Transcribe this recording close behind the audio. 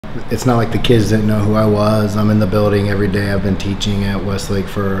it's not like the kids didn't know who I was. I'm in the building every day. I've been teaching at Westlake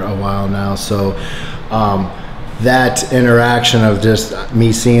for a while now. So that interaction of just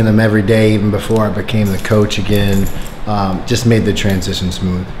me seeing them every day, even before I became the coach again, just made the transition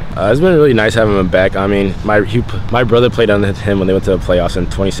smooth. It's been really nice having him back. I mean, my brother played under him when they went to the playoffs in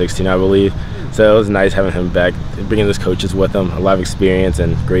 2016, I believe. So it was nice having him back, bringing those coaches with him, a lot of experience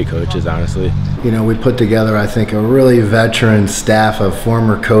and great coaches, honestly. You know, we put together, I think, a really veteran staff of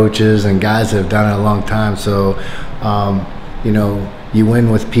former coaches and guys that have done it a long time. So, you know, you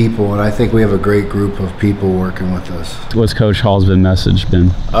win with people, and I think we have a great group of people working with us. What's Coach Hall's message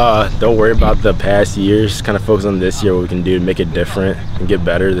been? Don't worry about the past years. Kind of focus on this year, what we can do to make it different and get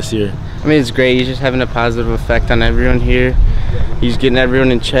better this year. I mean, it's great. He's just having a positive effect on everyone here. He's getting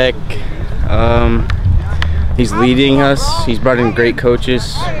everyone in check. He's leading us. He's brought in great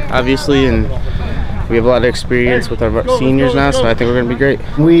coaches, obviously, and we have a lot of experience with our seniors now, so I think we're going to be great.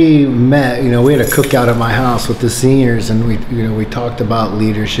 We met, you know, we had a cookout at my house with the seniors, and we talked about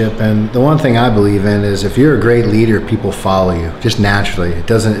leadership. And the one thing I believe in is if you're a great leader, people follow you just naturally. It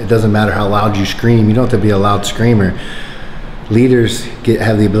doesn't matter how loud you scream. You don't have to be a loud screamer. Leaders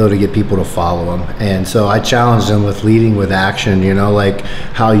have the ability to get people to follow them. And so I challenged them with leading with action, you know, like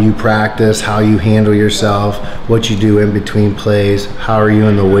how you practice, how you handle yourself, what you do in between plays, how are you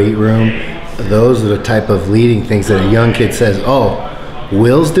in the weight room. Those are the type of leading things that a young kid says, oh,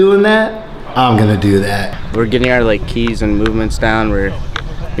 Will's doing that, I'm gonna do that. We're getting our keys and movements down.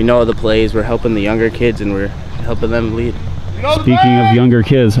 We know the plays, we're helping the younger kids, and we're helping them lead. Speaking of younger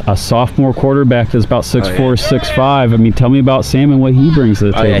kids, a sophomore quarterback that's about 6'4", 6'5". I mean, tell me about Sam and what he brings to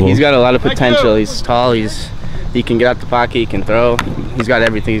the table. Yeah, he's got a lot of potential. He's tall, he can get out the pocket, he can throw. He's got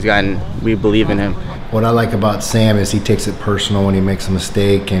everything he's got, and we believe in him. What I like about Sam is he takes it personal when he makes a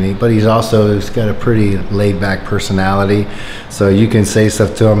mistake, but he's got a pretty laid-back personality. So you can say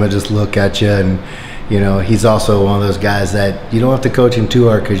stuff to him and just look at you, and you know, he's also one of those guys that you don't have to coach him too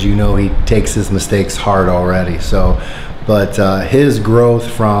hard because you know he takes his mistakes hard already. So, but his growth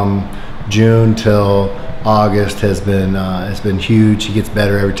from June till August has been huge. He gets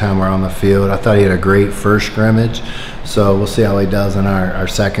better every time we're on the field. I thought he had a great first scrimmage, so we'll see how he does in our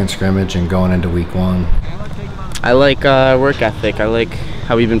second scrimmage and going into week 1. I like work ethic. I like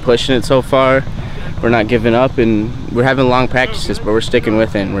how we've been pushing it so far. We're not giving up, and we're having long practices, but we're sticking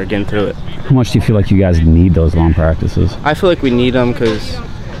with it and we're getting through it. How much do you feel like you guys need those long practices? I feel like we need them because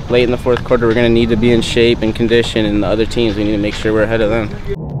late in the fourth quarter we're going to need to be in shape and condition, and the other teams, we need to make sure we're ahead of them.